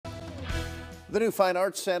The new Fine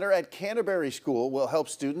Arts Center at Canterbury School will help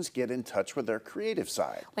students get in touch with their creative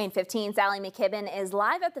side. Wayne 15's Allie McKibben is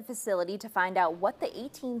live at the facility to find out what the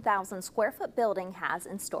 18,000 square foot building has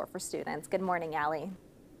in store for students. Good morning, Allie.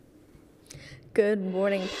 Good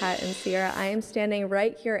morning, Pat and Sierra. I am standing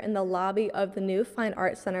right here in the lobby of the new Fine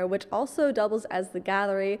Arts Center, which also doubles as the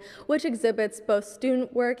gallery, which exhibits both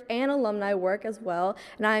student work and alumni work as well.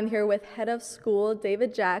 And I am here with head of school,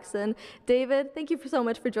 David Jackson. David, thank you so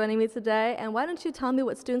much for joining me today. And why don't you tell me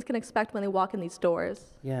what students can expect when they walk in these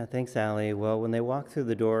doors? Yeah, thanks, Allie. Well, when they walk through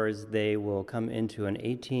the doors, they will come into an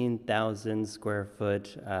 18,000 square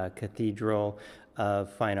foot cathedral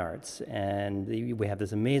of fine arts, and we have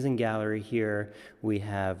this amazing gallery here. We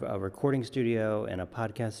have a recording studio and a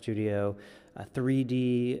podcast studio, a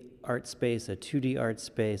 3D art space, a 2D art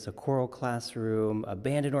space, a choral classroom, a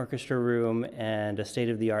band and orchestra room, and a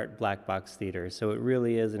state-of-the-art black box theater. So it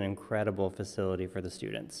really is an incredible facility for the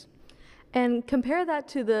students. And compare that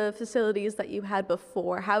to the facilities that you had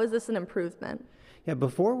before. How is this an improvement? Yeah,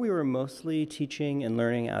 before we were mostly teaching and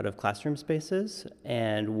learning out of classroom spaces,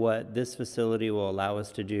 and what this facility will allow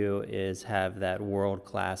us to do is have that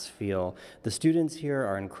world-class feel. The students here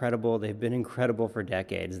are incredible. They've been incredible for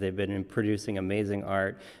decades. They've been producing amazing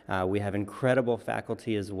art. We have incredible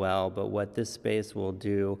faculty as well, but what this space will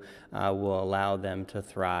do will allow them to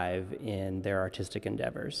thrive in their artistic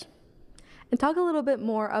endeavors. And talk a little bit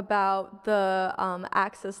more about the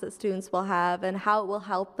access that students will have and how it will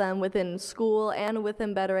help them within school and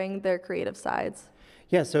within bettering their creative sides.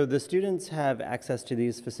 Yeah, so the students have access to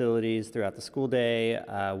these facilities throughout the school day.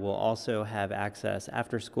 We'll also have access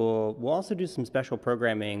after school. We'll also do some special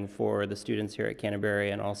programming for the students here at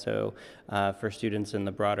Canterbury and also for students in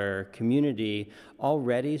the broader community.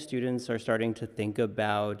 Already, students are starting to think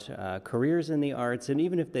about careers in the arts, and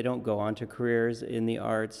even if they don't go on to careers in the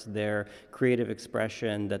arts, their creative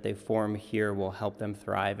expression that they form here will help them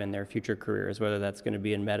thrive in their future careers, whether that's going to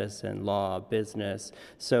be in medicine, law, business.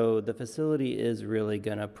 So the facility is really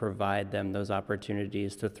going to provide them those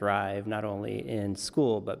opportunities to thrive not only in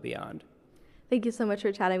school but beyond. Thank you so much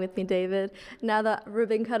for chatting with me, David. Now the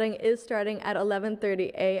ribbon cutting is starting at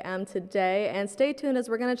 11:30 a.m. today, and stay tuned as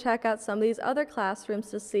we're going to check out some of these other classrooms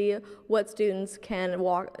to see what students can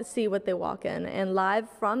see what they walk in. And live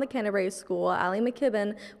from the Canterbury School, Allie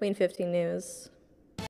McKibben, Wayne 15 News.